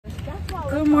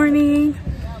Good morning.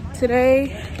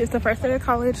 Today is the first day of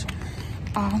college.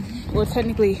 Well,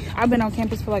 technically, I've been on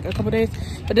campus for like a couple days,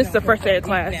 but this is the first day of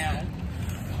class.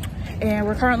 And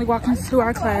we're currently walking to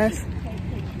our class.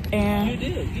 And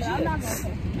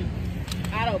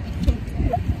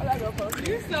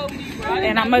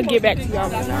and I'm gonna get back to y'all.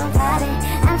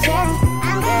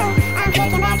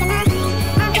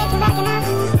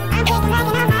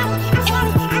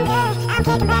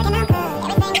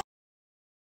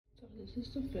 So this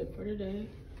is the fit for today.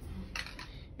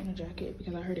 And a jacket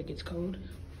because I heard it gets cold.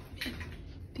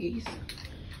 These.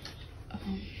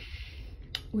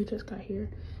 We just got here.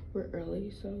 We're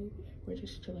early, so we're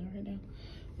just chilling right now,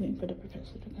 waiting for the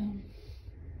professor to come.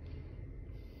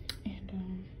 And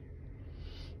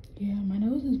yeah, my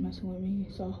nose is messing with me,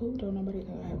 so I hope don't nobody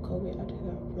think I have COVID. I just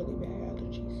got really bad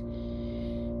allergies.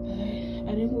 But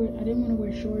I didn't want to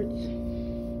wear shorts.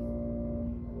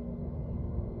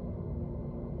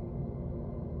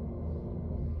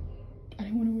 I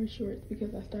didn't want to wear shorts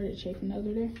because I started chafing the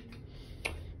other day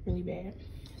really bad.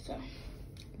 So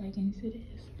leggings it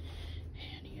is.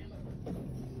 And yeah.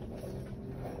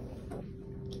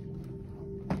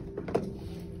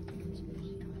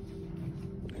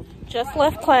 Just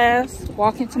left class,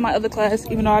 walking to my other class,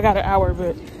 even though I got an hour,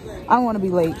 but I don't want to be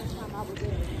late.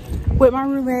 With my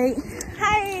roommate.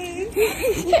 Hi.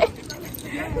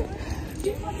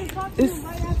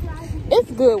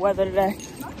 It's good weather today.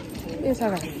 It's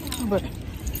okay, but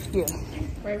yeah.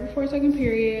 Right before second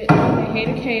period, I hate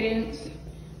a cadence.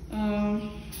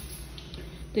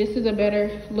 This is a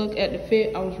better look at the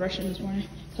fit. I was rushing this morning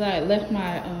because I had left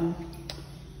my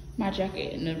my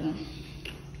jacket in the room,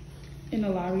 in the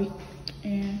lobby,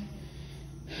 and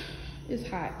it's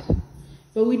hot.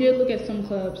 But we did look at some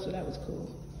clubs, so that was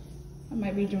cool. I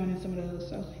might be joining some of those,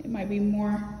 so it might be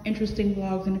more interesting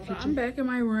vlogs in the future. I'm back in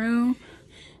my room,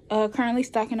 currently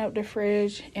stocking up the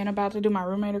fridge and about to do my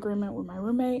roommate agreement with my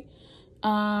roommate.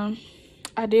 I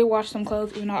did wash some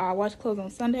clothes, even though I washed clothes on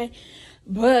Sunday,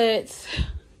 but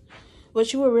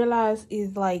what you will realize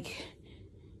is, like,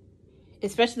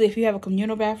 especially if you have a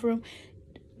communal bathroom,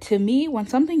 to me, when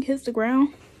something hits the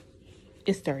ground,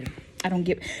 it's dirty. I don't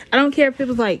care if it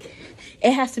was like,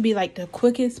 it has to be like the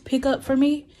quickest pickup for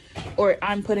me, or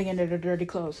I'm putting into the dirty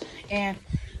clothes. And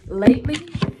lately,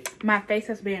 my face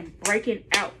has been breaking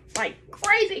out like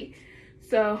crazy.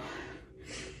 So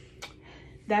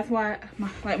that's why,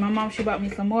 my mom, she bought me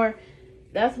some more.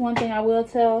 That's one thing I will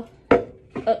tell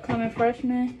upcoming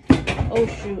freshmen. Oh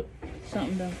shoot,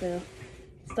 something done fell.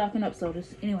 Stocking up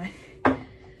sodas. Anyway,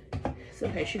 it's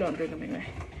okay, she don't drink them anyway.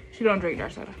 She don't drink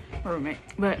dark soda, my roommate.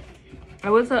 But I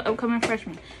will tell upcoming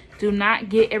freshmen, do not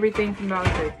get everything from Dollar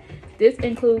Tree. This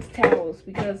includes towels,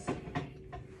 because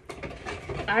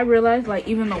I realized, like,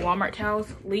 even the Walmart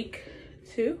towels leak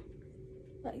too.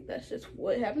 Like, that's just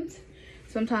what happens.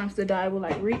 Sometimes the dye will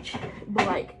like reach, but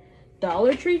like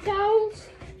Dollar Tree towels,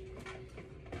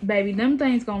 baby, them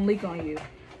things gonna leak on you.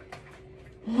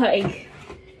 Like,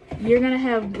 you're gonna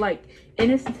have like,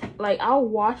 and it's like, I'll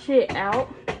wash it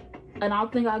out and I'll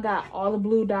think I got all the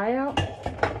blue dye out.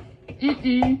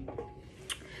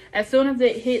 As soon as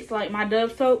it hits like my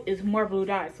Dove soap, it's more blue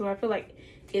dye, so I feel like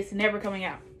it's never coming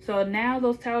out. So now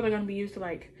those towels are gonna be used to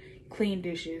like clean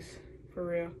dishes, for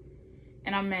real.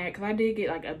 And I'm mad because I did get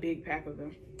like a big pack of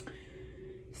them.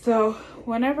 So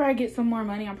whenever I get some more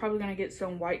money, I'm probably gonna get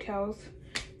some white towels.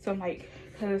 Some like,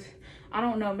 because I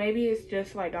don't know, maybe it's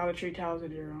just like Dollar Tree towels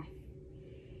in general.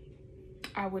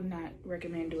 I would not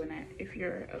recommend doing that if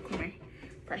you're a upcoming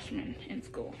freshman in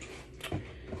school.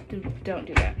 Don't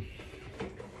do that.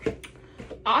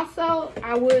 Also,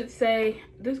 I would say,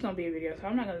 this is gonna be a video, so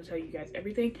I'm not gonna tell you guys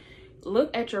everything. Look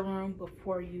at your room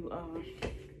before you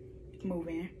move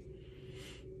in.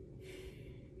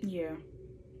 Yeah,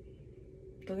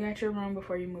 look at your room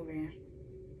before you move in,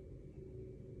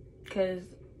 because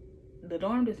the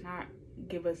dorm does not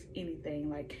give us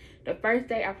anything. Like, the first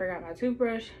day I forgot my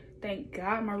toothbrush. Thank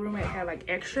God my roommate had like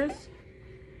extras.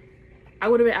 I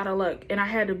would have been out of luck, and I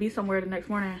had to be somewhere the next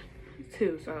morning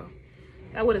too, so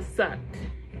that would have sucked.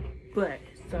 But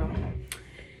so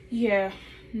yeah,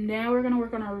 now we're gonna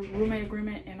work on our roommate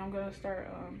agreement, and I'm gonna start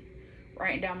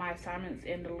writing down my assignments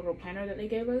in the little planner that they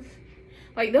gave us.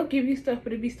 Like, they'll give you stuff,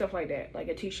 but it'd be stuff like that, like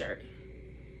a t-shirt,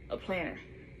 a planner,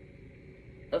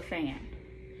 a fan.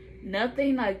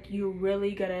 Nothing like you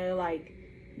really gonna like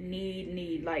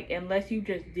need, like, unless you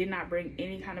just did not bring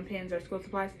any kind of pens or school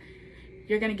supplies,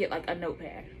 you're gonna get like a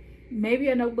notepad, maybe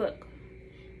a notebook,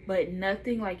 but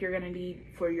nothing like you're gonna need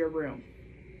for your room,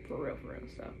 for real.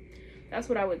 So that's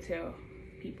what I would tell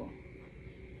people.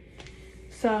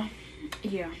 So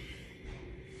yeah,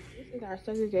 this is our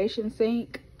segregation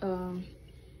sink.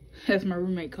 as my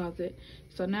roommate calls it.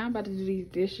 So now I'm about to do these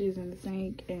dishes in the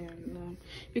sink, and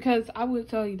because I would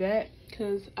tell you that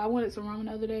because I wanted some ramen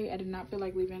the other day. I did not feel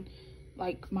like leaving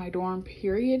like my dorm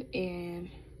period, and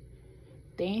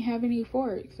they ain't have any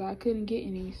forks, so I couldn't get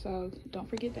any. So don't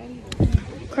forget that either.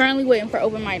 Currently waiting for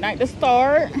open mic night to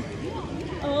start.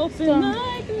 Open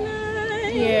mic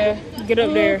night. Yeah, get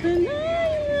up there.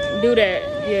 Do that.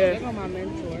 Yeah. Check on my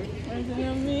mentor.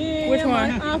 Which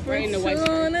one? Right in the white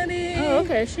shirt. Oh,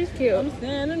 okay. She's cute. I'm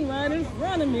standing right in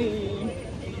front of me.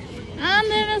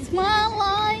 Under the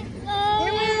spotlight.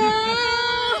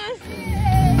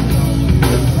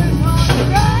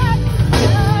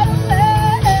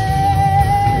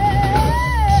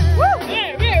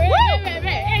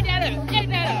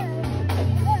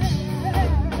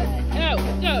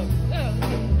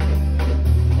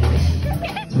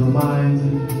 To remind,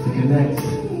 to connect,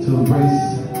 to embrace,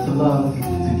 to love, to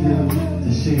give,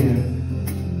 to share.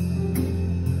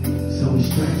 So we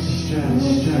stretch, stretch,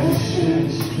 stretch,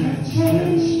 stretch, stretch,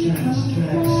 stretch, stretch,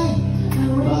 stretch.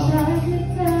 Love,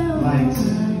 light,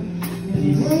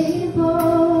 peace.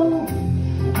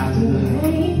 After the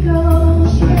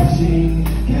stretching,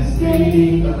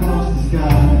 cascading across the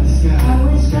sky, the sky,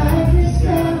 the sky, the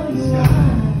sky, the sky.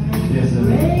 There's a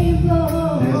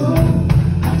rainbow. There's a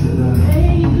after the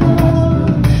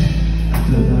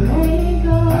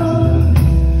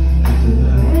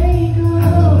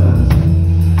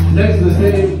next to the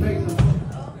stage, make some.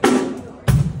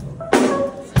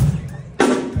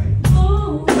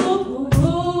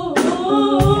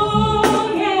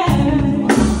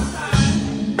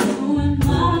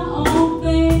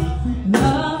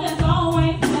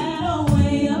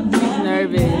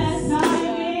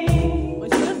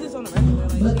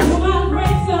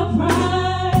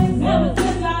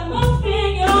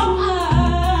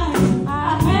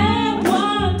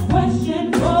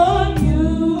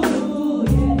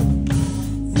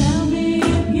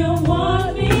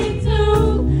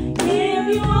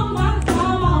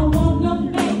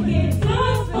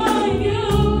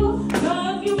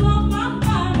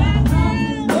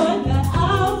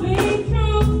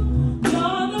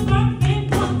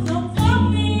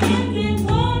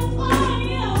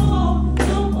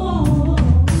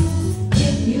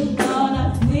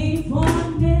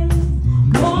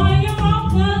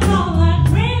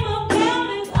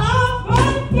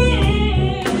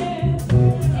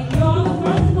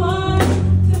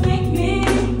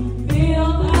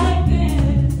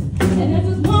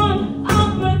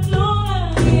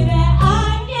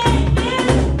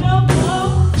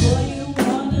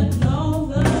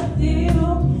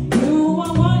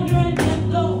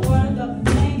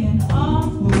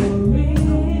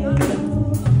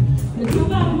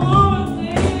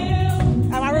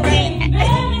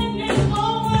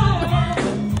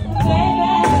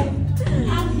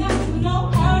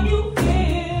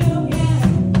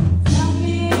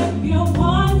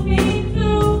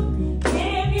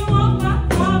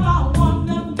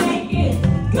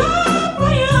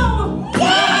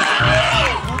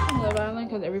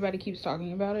 Keeps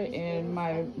talking about it, and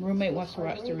my roommate wants to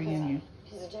watch the reunion.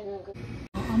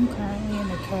 I'm currently in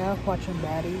the cab watching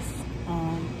Baddies.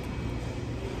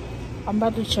 I'm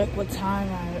about to check what time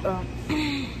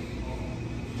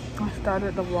I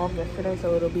started the vlog yesterday,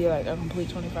 so it'll be like a complete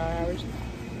 25 hours.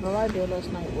 All I did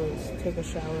last night was take a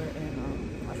shower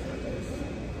and wash my face.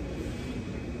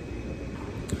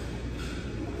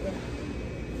 Yeah.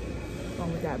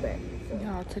 When we got back.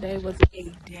 Y'all, today was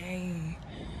a day.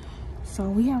 So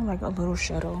we have like a little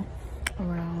shuttle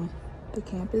around the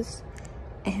campus,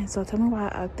 and so tell me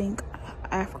why I think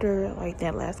after like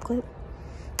that last clip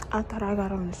I thought I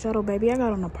got on the shuttle. Baby, I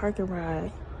got on a parking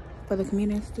ride for the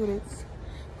community students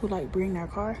who like bring their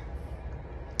car.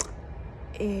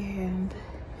 And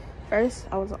first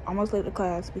I was almost late to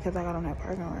class because I got on that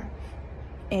parking ride,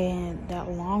 and that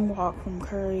long walk from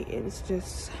Curry, it was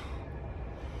just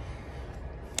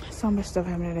so much stuff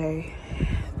happened today.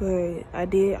 But I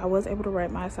was able to write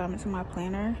my assignments in my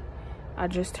planner. I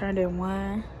just turned in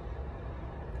one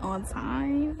on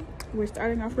time. We're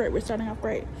starting off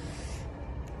great.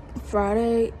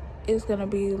 Friday is gonna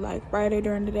be like Friday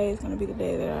during the day is gonna be the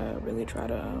day that I really try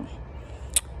to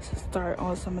start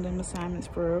on some of them assignments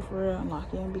for real and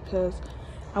lock in, because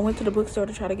I went to the bookstore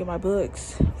to try to get my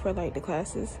books for like the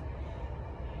classes.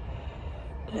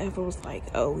 Ever was like,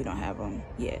 oh, we don't have them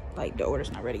yet, like the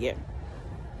order's not ready yet.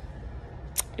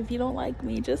 If you don't like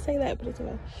me, just say that, but it's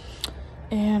okay.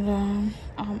 And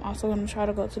I'm also gonna try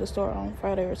to go to the store on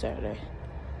Friday or Saturday.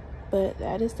 But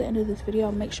that is the end of this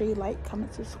video. Make sure you like,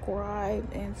 comment, subscribe,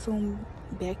 and tune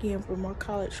back in for more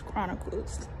college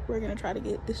chronicles. We're gonna try to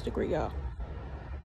get this degree, y'all.